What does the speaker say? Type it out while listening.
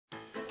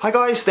Hi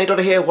guys,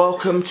 SnakeDoctor here.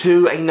 Welcome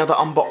to another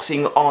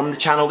unboxing on the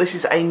channel. This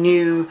is a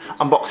new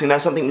unboxing though,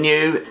 something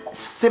new,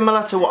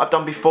 similar to what I've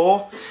done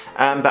before,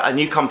 but a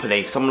new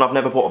company, someone I've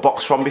never bought a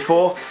box from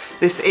before.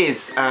 This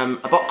is a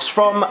box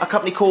from a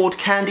company called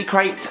Kandy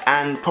Krate,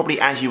 and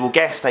probably as you will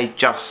guess, they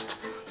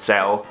just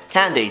sell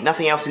candy.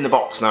 Nothing else in the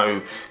box,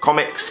 no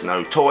comics,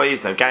 no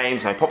toys, no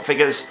games, no pop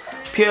figures,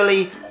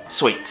 purely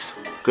sweets.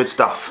 Good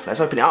stuff. Let's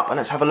open it up and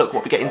let's have a look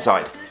what we get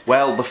inside.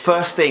 Well, the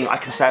first thing I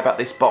can say about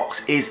this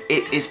box is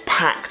it is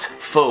packed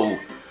full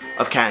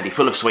of candy,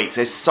 full of sweets.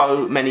 There's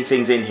so many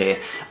things in here.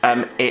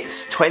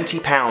 It's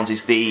 £20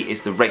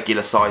 is the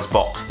regular size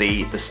box,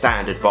 the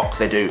standard box.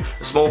 They do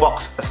a small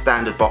box, a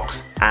standard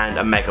box, and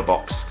a mega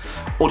box.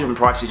 All different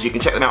prices. You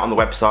can check them out on the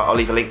website. I'll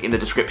leave a link in the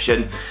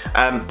description.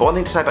 But one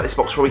thing to say about this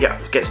box before we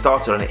get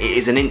started on it, it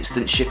is an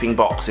instant shipping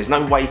box. There's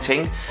no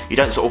waiting. You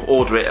don't sort of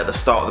order it at the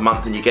start of the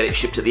month and you get it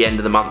shipped at the end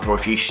of the month, or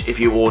if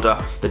you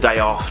order the day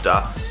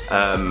after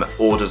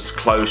orders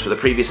closed for the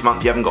previous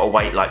month, you haven't got to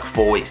wait like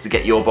 4 weeks to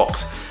get your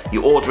box.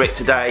 You order it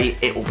today,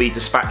 it will be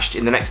dispatched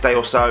in the next day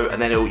or so,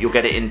 and then you'll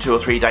get it in 2 or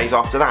 3 days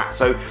after that.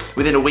 So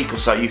within a week or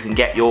so you can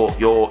get your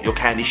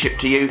candy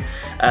shipped to you.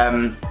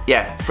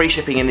 Yeah, free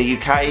shipping in the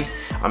UK.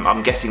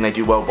 I'm guessing they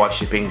do worldwide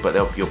shipping, but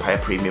you'll pay a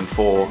premium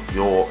for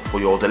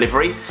your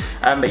delivery.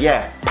 But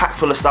yeah, packed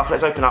full of stuff.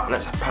 Let's open up and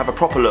let's have a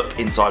proper look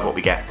inside what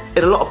we get.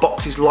 In a lot of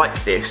boxes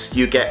like this,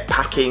 you get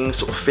packing,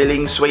 sort of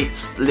filling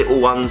sweets, little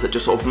ones that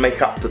just sort of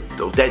make up the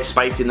dead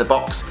space in the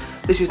box.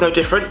 This is no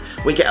different.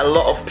 We get a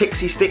lot of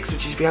pixie sticks,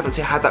 which is, if you haven't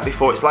had that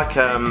before, it's like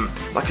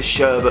a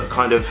sherbet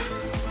kind of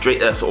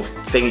sort of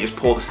thing. You just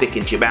pour the stick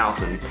into your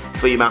mouth and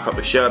fill your mouth up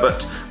with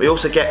sherbet. We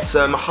also get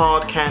some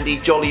hard candy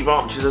Jolly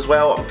Ranchers as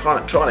well. I'm kind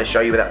of trying to show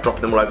you without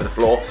dropping them all over the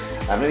floor.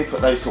 Let me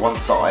put those to one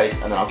side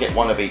and then I'll get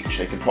one of each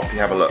so you can properly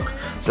have a look.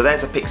 So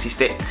there's a pixie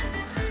stick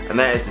and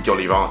there's the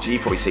Jolly Rancher.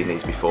 You've probably seen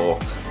these before.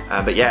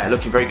 But yeah,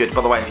 looking very good.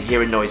 By the way, if you're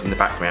hearing noise in the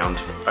background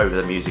over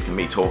the music and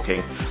me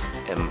talking,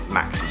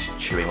 Max is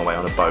chewing away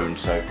on a bone,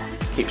 so it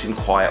keeps him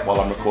quiet while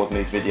I'm recording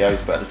these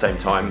videos, but at the same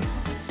time,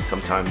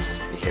 sometimes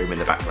you hear him in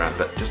the background,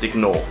 but just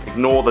ignore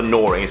the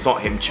gnawing. It's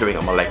not him chewing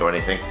on my leg or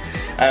anything.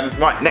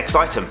 Right, next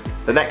item.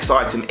 The next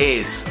item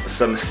is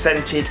some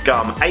scented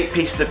gum. 8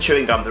 pieces of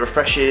chewing gum that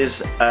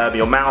refreshes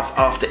your mouth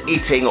after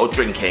eating or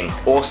drinking.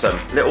 Awesome.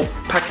 Little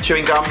pack of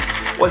chewing gum.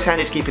 Always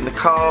handy to keep in the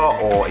car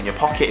or in your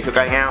pocket if you're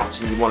going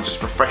out and you want to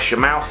just refresh your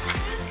mouth.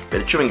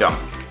 Bit of chewing gum.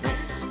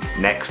 Nice.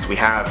 Next we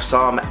have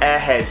some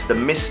Airheads, the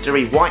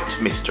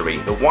white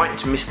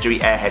mystery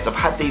Airheads. I've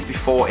had these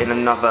before in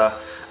another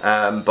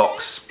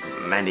box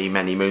many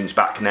moons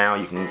back now.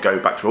 You can go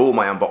back through all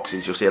my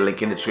unboxings. You'll see a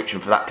link in the description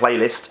for that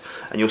playlist,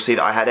 and you'll see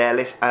that I had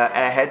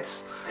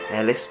Airheads,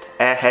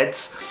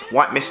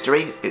 white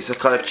mystery. It's a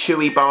kind of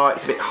chewy bar.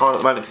 It's a bit hard at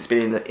the moment because it's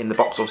been in the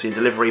box, obviously in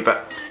delivery,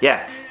 but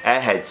yeah,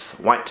 Airheads,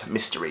 white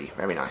mystery,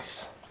 very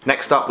nice.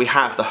 Next up we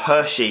have the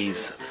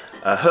Hershey's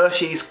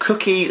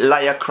Cookie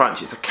Layer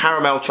Crunch. It's a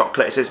caramel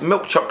chocolate. It says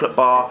milk chocolate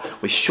bar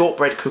with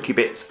shortbread cookie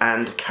bits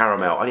and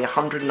caramel. Only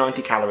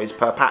 190 calories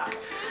per pack.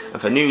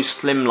 And for new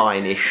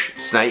slimline-ish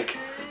Snake,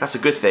 that's a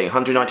good thing.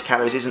 190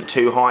 calories isn't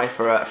too high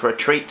for a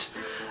treat.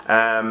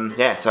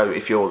 Yeah, so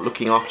if you're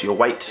looking after your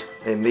weight,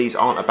 then these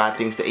aren't a bad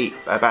things to eat,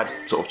 a bad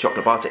sort of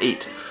chocolate bar to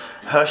eat.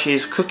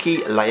 Hershey's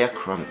Cookie Layer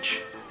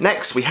Crunch.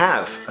 Next we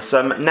have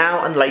some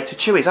Now and Later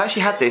Chewies. I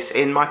actually had this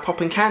in my Pop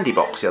and Candy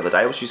box the other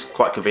day, which is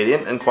quite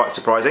convenient and quite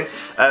surprising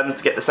to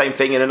get the same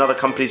thing in another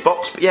company's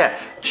box. But yeah,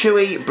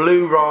 Chewy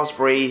Blue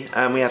Raspberry,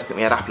 I think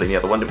we had apple in the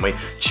other one, didn't we?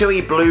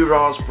 Chewy Blue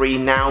Raspberry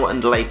Now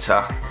and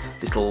Later,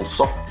 little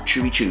soft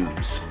chewy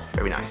chews,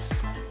 very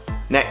nice.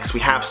 Next we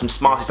have some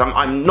Smarties.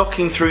 I'm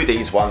knocking through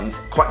these ones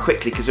quite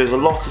quickly because there's a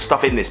lot of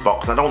stuff in this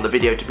box. I don't want the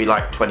video to be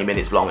like 20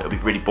 minutes long. It'll be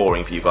really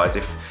boring for you guys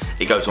if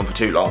it goes on for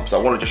too long. So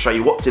I want to just show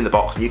you what's in the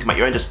box and you can make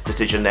your own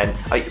decision then.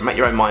 Make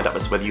your own mind up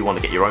as to whether you want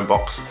to get your own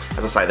box.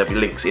 As I say, there'll be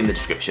links in the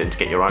description to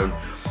get your own.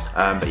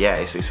 But yeah,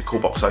 it's a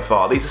cool box so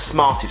far. These are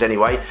Smarties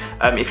anyway.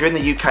 If you're in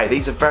the UK,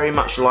 these are very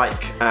much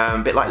like,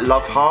 a bit like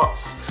Love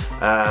Hearts,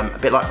 a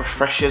bit like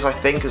Refreshers I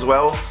think as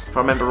well. If I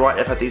remember right,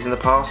 I've had these in the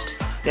past.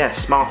 Yeah,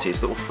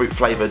 Smarties, little fruit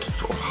flavoured,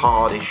 sort of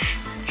hardish,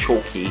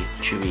 chalky,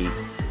 chewy,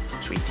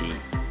 sweety,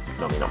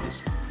 nummy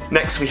nums.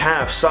 Next we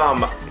have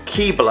some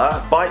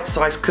Keebler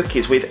bite-sized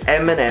cookies with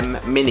M&M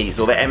minis,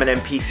 or they're M&M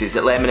pieces,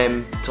 little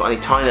M&M, tiny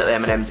little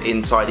M&Ms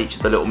inside each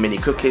of the little mini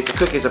cookies. The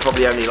cookies are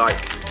probably only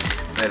like,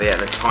 they're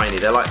tiny,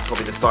 they're like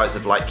probably the size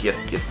of like your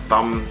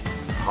thumb,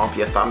 half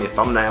your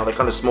thumbnail, they're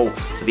kind of small.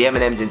 So the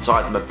M&Ms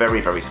inside them are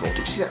very small. Did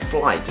you see that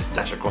fly just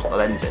dash across the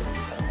lens in?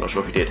 Not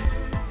sure if you did.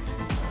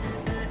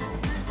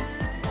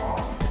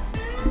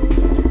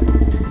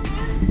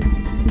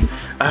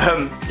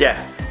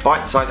 Yeah,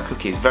 bite-sized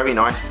cookies, very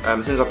nice.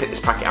 As soon as I picked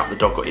this packet out, the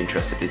dog got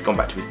interested. He's gone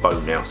back to his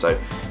bone now, so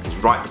he's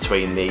right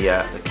between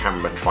the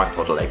camera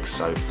tripod legs,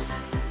 so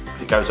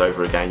pretty goes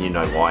over again, you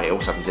know why. It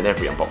also happens in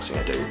every unboxing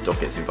I do, the dog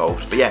gets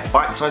involved. But yeah,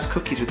 bite-sized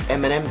cookies with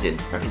M&Ms in,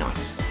 very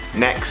nice.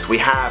 Next we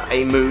have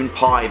a moon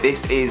pie.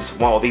 This is,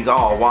 well, these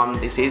are one,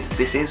 it's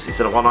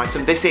a one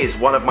item. This is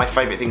one of my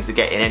favourite things to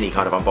get in any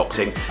kind of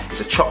unboxing.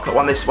 It's a chocolate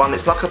one, this one.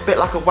 It's like a bit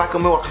like a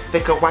wagon wheel, like a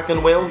thicker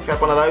wagon wheel, if you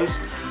have one of those.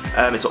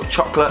 It's sort of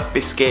chocolate,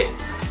 biscuit,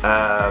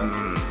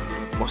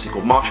 what's it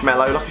called,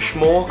 marshmallow, like a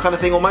s'more kind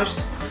of thing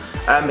almost.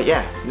 But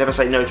yeah, never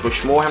say no to a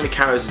s'more. How many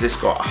calories has this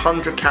got?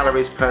 100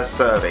 calories per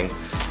serving.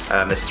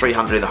 There's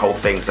 300 in the whole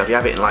thing, so if you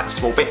have it in like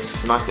small bits,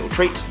 it's a nice little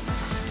treat.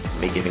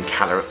 Me giving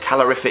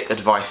calorific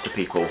advice to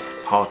people,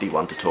 hardly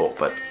one to talk,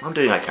 but I'm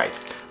doing okay.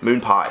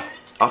 Moon pie.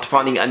 After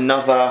finding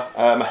another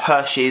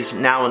Hershey's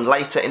now and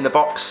later in the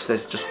box,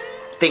 there's just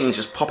things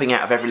just popping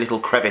out of every little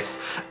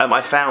crevice.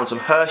 I found some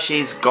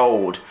Hershey's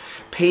Gold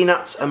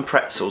peanuts and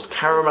pretzels,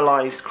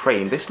 caramelized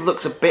cream. This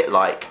looks a bit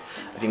like,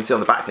 if you can see on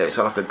the back there, it's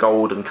like a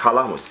golden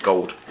colour, well, it's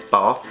gold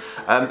bar.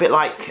 A bit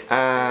like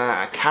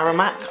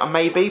Caramac,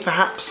 maybe,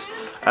 perhaps.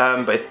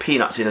 But with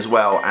peanuts in as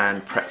well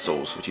and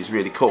pretzels, which is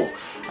really cool.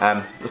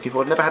 Looking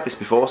forward, never had this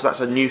before, so that's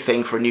a new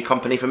thing for a new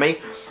company for me.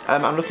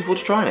 I'm looking forward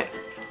to trying it.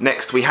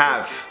 Next we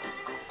have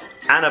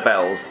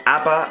Annabelle's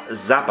Abba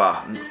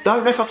Zaba.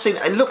 Don't know if I've seen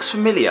it. It looks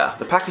familiar.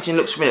 The packaging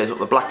looks familiar. It's got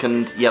the black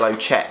and yellow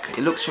check.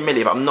 It looks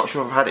familiar, but I'm not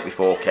sure if I've had it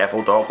before.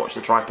 Careful dog, watch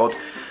the tripod.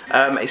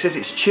 It says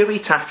it's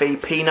chewy taffy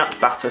peanut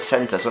butter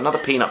centre, so another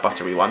peanut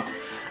buttery one.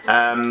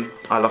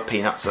 I love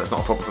peanuts, so that's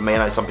not a problem for me. I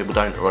know some people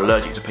don't, are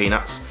allergic to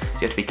peanuts, so you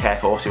have to be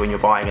careful obviously when you're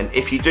buying. And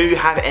if you do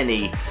have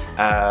any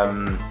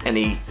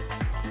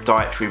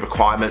dietary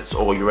requirements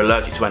or you're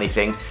allergic to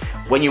anything,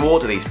 when you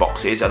order these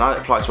boxes, and that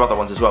applies to other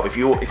ones as well,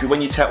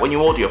 when you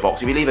order your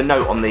box, if you leave a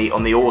note on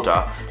the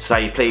order,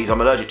 say please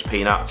I'm allergic to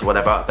peanuts or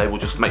whatever, they will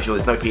just make sure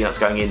there's no peanuts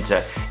going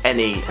into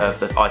any of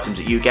the items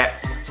that you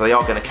get. So they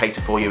are going to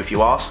cater for you if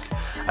you ask.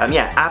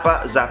 Yeah,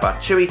 Abba Zaba,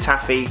 chewy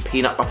taffy,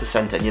 peanut butter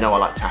centre. And you know I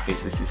like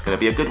taffies, this is going to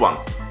be a good one.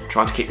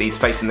 Trying to keep these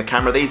facing the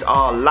camera. These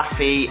are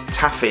Laffy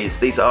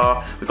Taffies.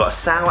 We've got a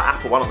sour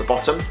apple one at the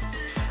bottom.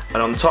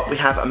 And on top we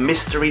have a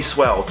mystery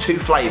swirl, 2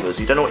 flavours.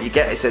 You don't know what you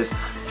get. It says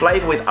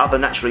flavour with other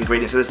natural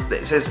ingredients.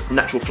 It says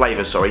natural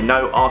flavours, sorry,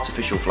 no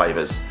artificial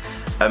flavours.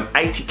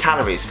 80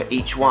 calories for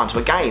each one. So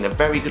again, a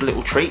very good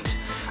little treat.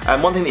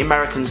 One thing the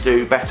Americans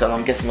do better, and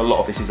I'm guessing a lot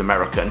of this is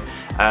American,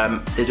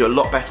 they do a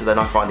lot better than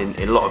I find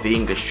in a lot of the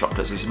English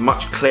chocolates. It's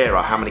much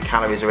clearer how many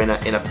calories are in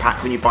a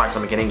pack. When you buy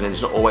something in England,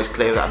 it's not always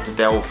clear. You have to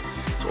delve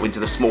sort of into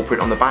the small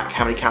print on the back,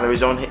 how many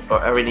calories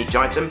are in each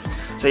item.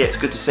 So yeah, it's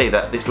good to see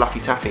that this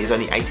Laffy Taffy is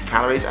only 80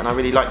 calories, and I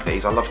really like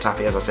these. I love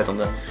taffy, as I said on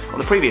the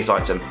previous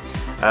item.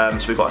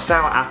 So we've got a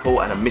sour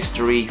apple and a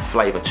mystery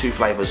flavour, 2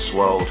 flavours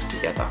swirled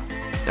together.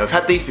 Now we've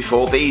had these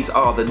before. These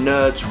are the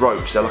Nerds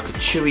ropes. They're like a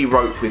chewy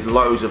rope with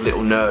loads of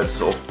little nerds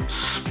sort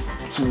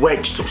of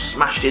wedged, sort of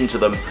smashed into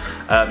them.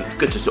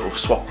 Good to sort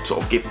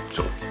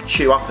of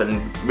chew up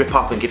and rip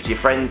up and give to your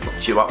friends.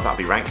 Not chew up, that'd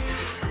be rank.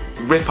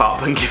 Rip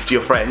up and give to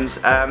your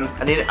friends.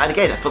 And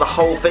again, for the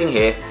whole thing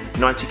here,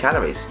 90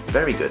 calories.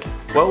 Very good.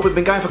 Well, we've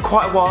been going for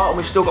quite a while and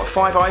we've still got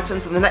 5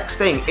 items, and the next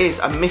thing is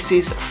a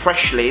Mrs.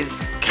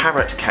 Freshley's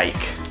carrot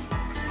cake.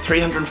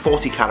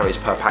 340 calories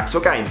per pack. So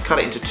again, cut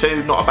it into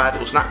 2, not a bad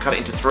little snack. Cut it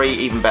into 3,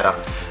 even better.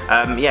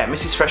 Yeah,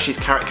 Mrs. Freshley's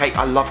carrot cake.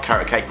 I love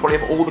carrot cake. Probably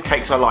of all the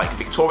cakes I like.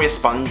 Victoria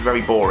sponge,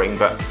 very boring,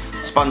 but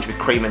sponge with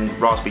cream and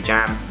raspberry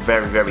jam,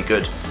 very, very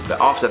good. But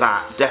after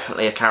that,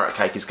 definitely a carrot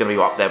cake is going to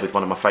be up there with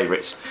one of my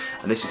favourites.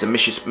 And this is a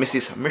Mrs.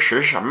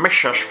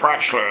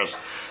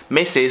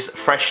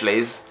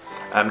 Freshley's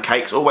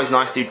cakes. Always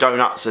nice to do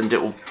donuts and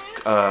little,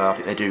 I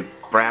think they do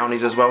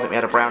brownies as well. I think we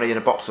had a brownie in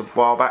a box a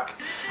while back.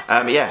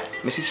 Yeah,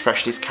 Mrs.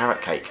 Freshley's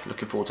carrot cake.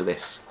 Looking forward to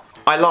this.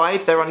 I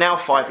lied, there are now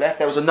 5 left.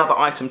 There was another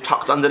item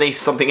tucked underneath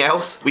something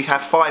else. We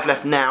have 5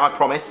 left now, I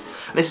promise.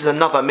 And this is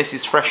another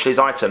Mrs. Freshley's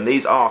item.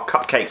 These are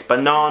cupcakes,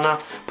 banana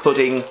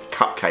pudding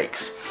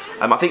cupcakes.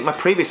 I think my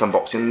previous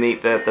unboxing,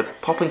 the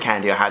pop and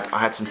candy I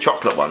had some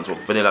chocolate ones, or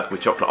vanilla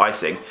with chocolate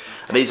icing.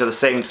 And these are the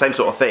same sort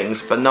of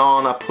things,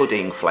 banana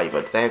pudding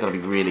flavoured. They're going to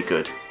be really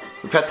good.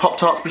 We've had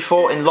Pop-Tarts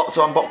before in lots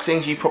of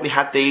unboxings. You've probably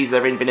had these.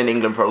 They've been in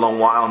England for a long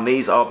while, and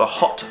these are the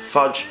Hot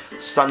Fudge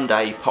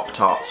Sundae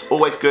Pop-Tarts.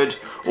 Always good,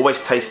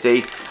 always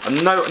tasty.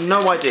 And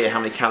no idea how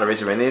many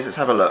calories are in these. Let's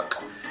have a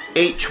look.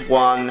 Each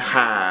one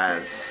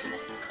has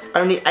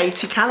only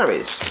 80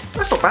 calories.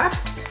 That's not bad.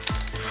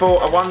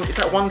 For is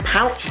that one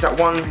pouch? Is that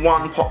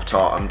one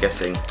Pop-Tart, I'm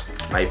guessing?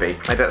 Maybe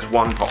that's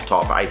one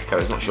Pop-Tart for 80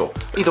 calories, not sure.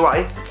 Either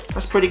way,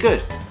 that's pretty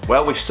good.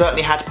 Well, we've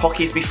certainly had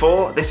Pockies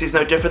before. This is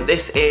no different.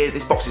 This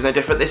box is no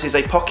different. This is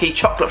a Pocky,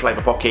 chocolate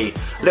flavour Pocky,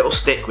 little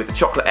stick with the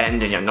chocolate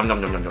end, and you nom nom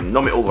nom nom nom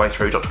nom it all the way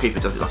through. Dr. Keeper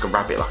does it like a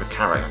rabbit, like a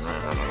carrot,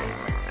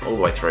 all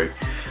the way through.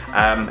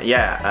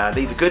 Yeah,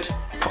 these are good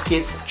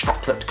Pockies,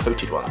 chocolate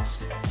coated ones.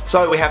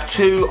 So we have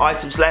 2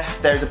 items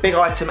left. There is a big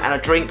item and a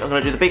drink. I'm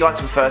going to do the big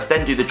item first,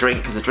 then do the drink,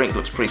 because the drink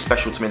looks pretty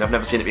special to me and I've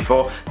never seen it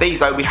before. These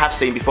though we have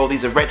seen before.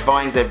 These are red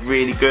vines. They're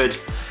really good.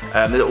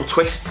 The little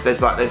twists. There's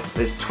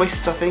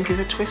twists, I think. Is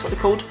it twists? What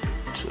they're called?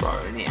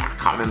 Yeah,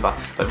 I can't remember.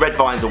 But red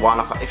vines are one.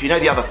 If you know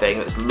the other thing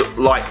that's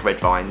like red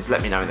vines,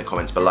 let me know in the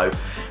comments below.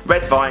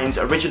 Red vines,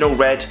 original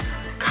red,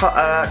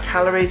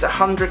 calories,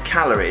 100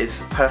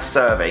 calories per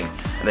serving,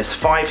 and there's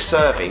 5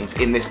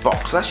 servings in this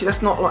box. So actually,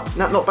 that's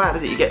not bad,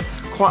 is it? You get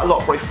quite a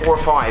lot, probably 4 or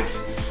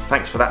 5.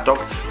 Thanks for that, dog.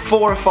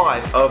 4 or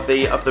 5 of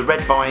the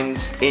red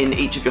vines in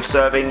each of your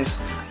servings,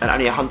 and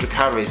only 100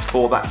 calories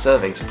for that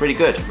serving. So pretty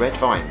good, red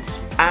vines.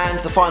 And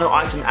the final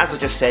item, as I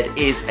just said,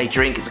 is a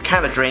drink. It's a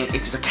can of drink.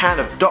 It is a can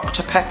of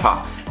Dr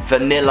Pepper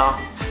Vanilla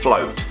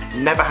Float.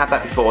 Never had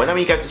that before. I know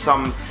when you go to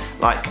some,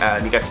 like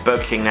you go to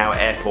Burger King now at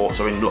airports,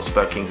 or in lots of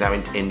Burger Kings now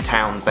in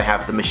towns, they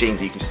have the machines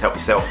that you can just help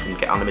yourself and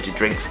get unlimited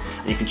drinks,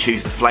 and you can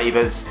choose the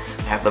flavours.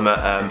 They have them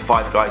at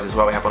Five Guys as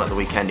well. We have one at the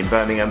weekend in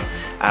Birmingham,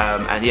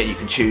 and yeah, you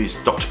can choose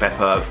Dr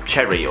Pepper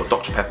Cherry or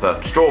Dr Pepper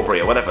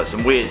Strawberry or whatever,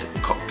 some weird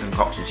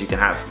concoctions you can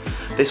have.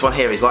 This one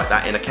here is like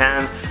that in a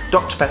can.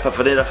 Dr Pepper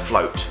Vanilla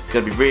Float. It's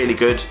going to be really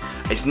good.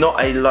 It's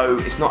not a low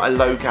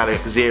calorie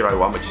zero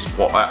one, which is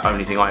what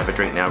only thing I ever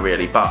drink now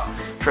really, but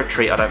for a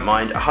treat I don't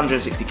mind.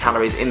 160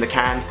 calories in the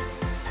can.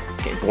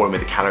 Getting boring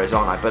with the calories,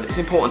 aren't I? But it's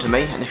important to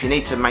me, and if you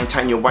need to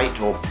maintain your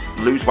weight or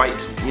lose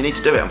weight, you need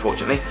to do it,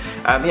 unfortunately.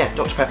 Yeah,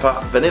 Dr Pepper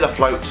Vanilla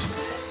Float,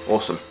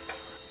 awesome.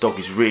 Dog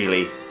is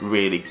really,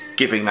 really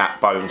giving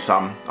that bone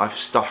some. I've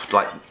stuffed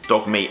like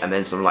dog meat and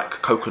then some like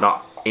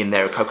coconut in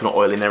there, coconut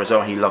oil in there as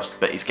well. He loves,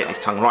 but he's getting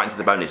his tongue right into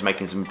the bone. He's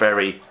making some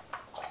very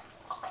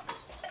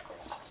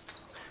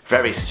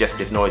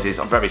suggestive noises.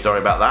 I'm very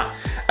sorry about that.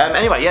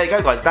 Anyway, yeah, there you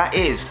go, guys. That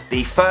is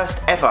the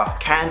first ever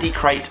Kandy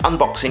Krate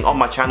unboxing on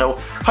my channel.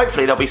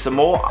 Hopefully there'll be some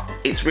more.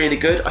 It's really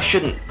good. I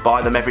shouldn't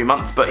buy them every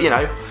month, but you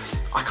know,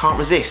 I can't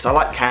resist. I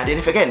like candy, and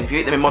if you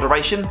eat them in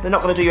moderation, they're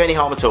not going to do you any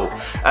harm at all.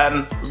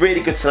 Really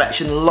good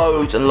selection,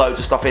 loads and loads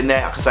of stuff in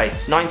there. Like I say,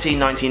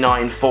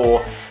 $19.99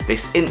 for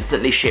this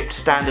instantly shipped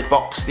standard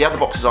box. The other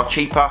boxes are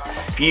cheaper.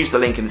 If you use the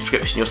link in the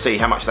description, you'll see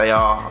how much they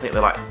are. I think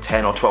they're like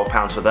 10 or 12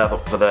 pounds for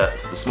the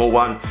small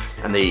one,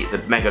 and the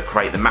mega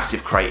crate, the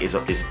massive crate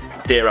is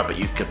dearer. But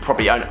you could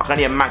probably I can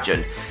only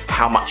imagine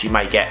how much you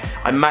may get.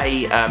 I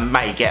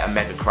may get a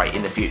mega crate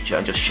in the future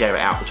and just share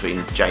it out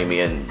between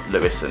Jamie and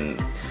Lewis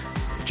and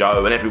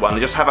Joe and everyone,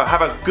 and just have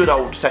a good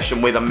old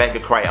session with a mega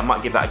crate. I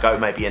might give that a go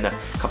maybe in a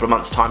couple of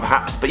months time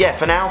perhaps. But yeah,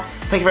 for now,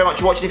 thank you very much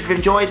for watching. If you've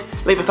enjoyed,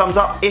 leave a thumbs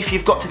up. If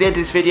you've got to the end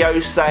of this video,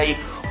 say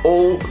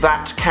all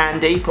that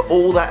candy, put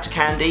all that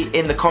candy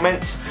in the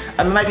comments,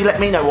 and maybe let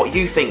me know what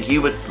you think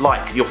you would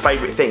like, your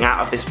favourite thing out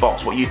of this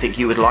box, what you think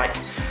you would like.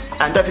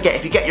 And don't forget,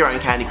 if you get your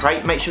own Kandy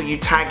Krate, make sure you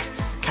tag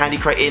Kandy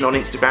Krate in on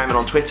Instagram and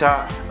on Twitter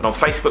and on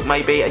Facebook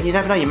maybe, and you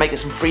never know, you may get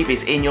some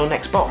freebies in your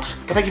next box.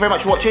 But thank you very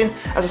much for watching.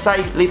 As I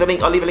say, I'll leave a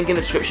link in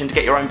the description to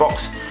get your own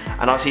box,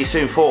 and I'll see you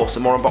soon for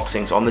some more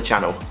unboxings on the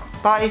channel.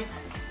 Bye!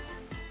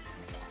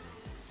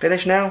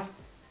 Finish now?